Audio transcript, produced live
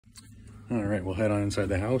All right, we'll head on inside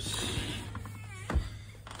the house.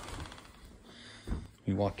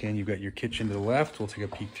 You walk in, you've got your kitchen to the left. We'll take a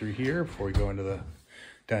peek through here before we go into the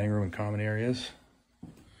dining room and common areas.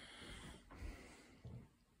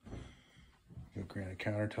 Your granite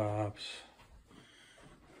countertops.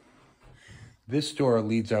 This door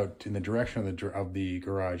leads out in the direction of the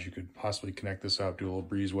garage. You could possibly connect this up, do a little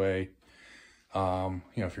breezeway. You know,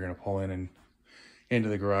 if you're gonna pull in and into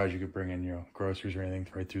the garage, you could bring in, you know, groceries or anything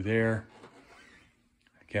right through there.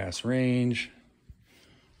 Gas range,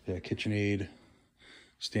 yeah, KitchenAid,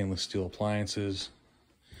 stainless steel appliances.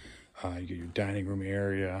 You get your dining room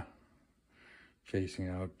area facing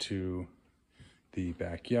out to the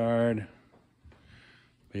backyard.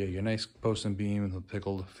 But yeah, you get a nice post and beam with a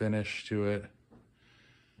pickled finish to it.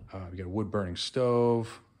 You got a wood burning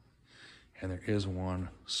stove, and there is one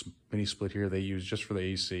mini split here they use just for the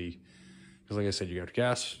AC. Because like I said, you got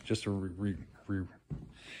gas, just to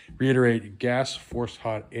reiterate, gas, forced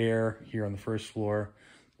hot air here on the first floor,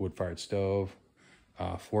 wood-fired stove,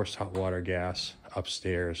 forced hot water gas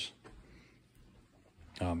upstairs.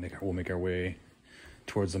 We'll make our way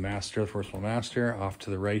towards the master, the first floor master. Off to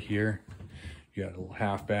the right here, you got a little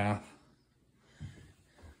half bath.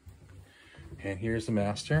 And here's the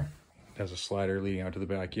master. It has a slider leading out to the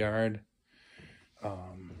backyard.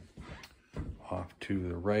 Off to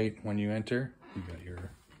the right when you enter, you got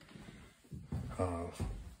your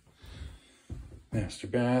master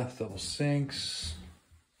bath, double sinks.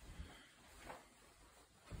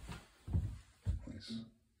 Nice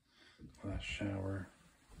glass shower.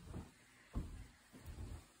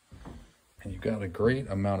 And you've got a great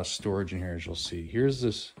amount of storage in here, as you'll see. Here's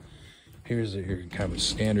your kind of a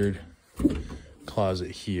standard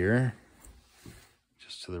closet here,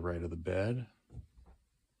 just to the right of the bed.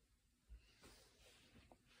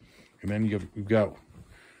 And then you've got,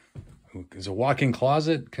 it's a walk-in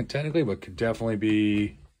closet technically, but could definitely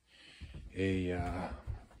be a, you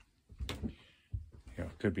know,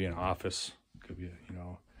 could be an office, could be, you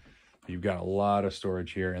know, you've got a lot of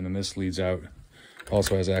storage here. And then this leads out,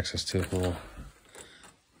 also has access to the little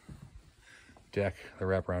deck, the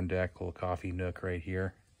wraparound deck, little coffee nook right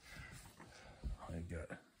here.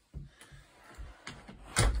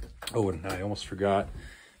 Oh, and I almost forgot,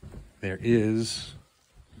 there is,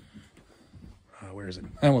 where is it?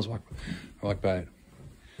 I almost walked by it.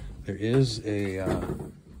 There is a,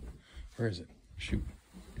 where is it? Shoot.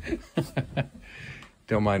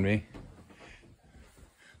 Don't mind me.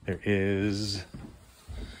 There is,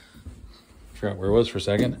 forgot where it was for a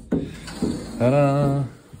second. Ta-da!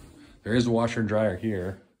 There is a washer and dryer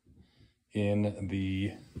here in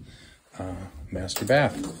the master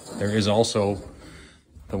bath. There is also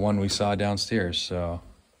the one we saw downstairs. So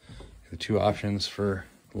the two options for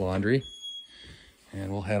laundry. And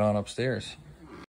we'll head on upstairs.